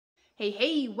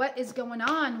Hey, what is going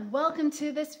on? Welcome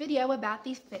to this video about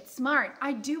the Fitsmart.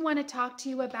 I do want to talk to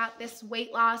you about this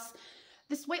weight loss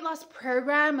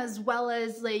program, as well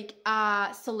as like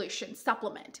solution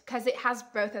supplement, because it has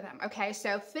both of them. Okay,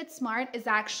 so Fitsmart is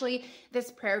actually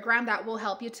this program that will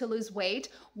help you to lose weight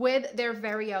with their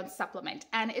very own supplement,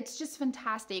 and it's just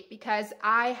fantastic because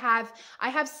I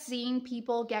have seen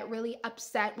people get really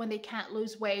upset when they can't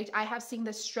lose weight. I have seen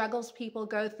the struggles people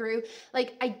go through.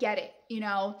 Like, I get it, you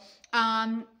know.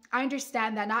 I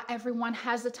understand that not everyone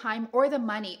has the time or the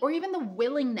money or even the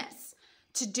willingness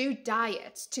to do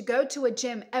diets, to go to a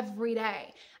gym every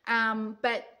day.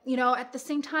 But, you know, at the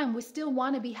same time, we still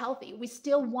want to be healthy. We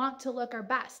still want to look our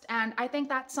best. And I think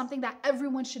that's something that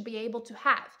everyone should be able to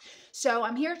have. So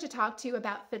I'm here to talk to you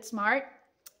about Fitsmart,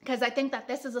 because I think that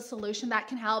this is a solution that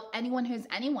can help anyone who's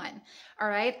anyone. All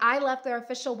right. I left their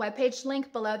official webpage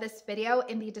link below this video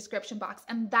in the description box.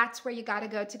 And that's where you got to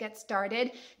go to get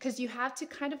started, because you have to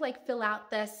kind of like fill out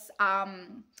this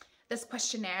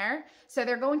questionnaire. So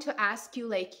they're going to ask you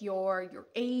like your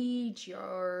age,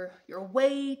 your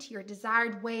weight, your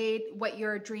desired weight, what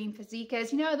your dream physique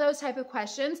is, you know, those type of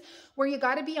questions where you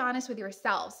got to be honest with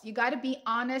yourselves. You got to be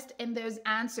honest in those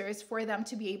answers for them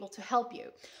to be able to help you.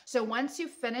 So once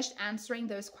you've finished answering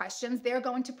those questions, they're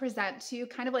going to present to you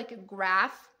kind of like a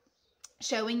graph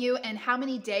showing you in how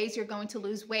many days you're going to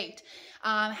lose weight,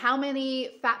 how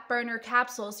many fat burner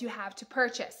capsules you have to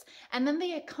purchase. And then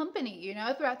they accompany you,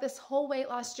 know, throughout this whole weight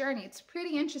loss journey. It's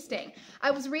pretty interesting.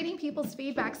 I was reading people's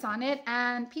feedbacks on it,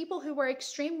 and people who were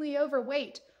extremely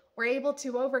overweight were able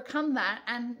to overcome that,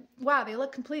 and wow, they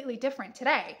look completely different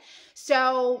today.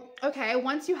 So, okay,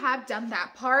 once you have done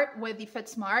that part with the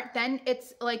Fitsmart, then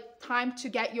it's like time to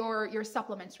get your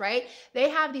supplements, right? They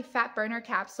have the fat burner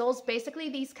capsules. Basically,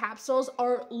 these capsules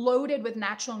are loaded with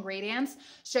natural ingredients,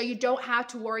 so you don't have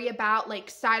to worry about like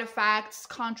side effects,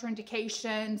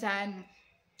 contraindications, and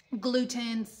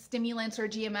gluten, stimulants, or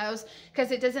GMOs,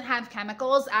 because it doesn't have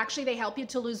chemicals. Actually, they help you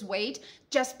to lose weight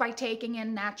just by taking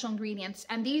in natural ingredients.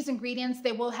 And these ingredients,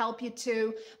 they will help you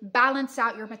to balance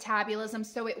out your metabolism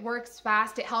so it works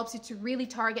fast. It helps you to really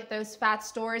target those fat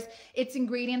stores. It's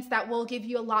ingredients that will give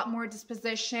you a lot more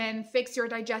disposition, fix your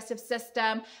digestive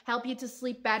system, help you to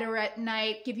sleep better at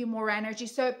night, give you more energy.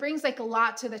 So it brings like a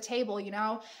lot to the table, you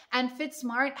know. And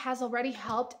Fitsmart has already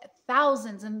helped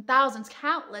thousands and thousands,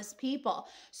 countless people.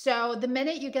 So the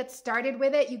minute you get started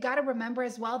with it, you got to remember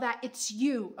as well that it's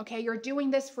you, okay? You're doing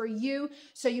this for you.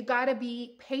 So you got to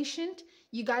be patient.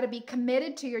 You got to be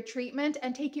committed to your treatment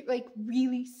and take it like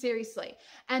really seriously.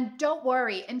 And don't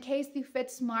worry, in case the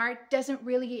Fitsmart doesn't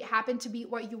really happen to be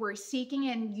what you were seeking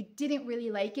and you didn't really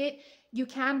like it, you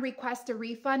can request a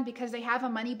refund because they have a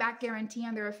money back guarantee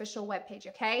on their official webpage,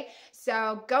 okay?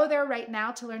 So go there right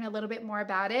now to learn a little bit more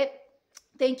about it.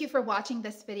 Thank you for watching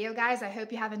this video, guys. I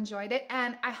hope you have enjoyed it,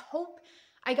 and I hope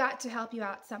I got to help you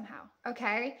out somehow,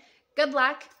 okay? Good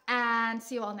luck, and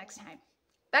see you all next time.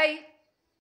 Bye.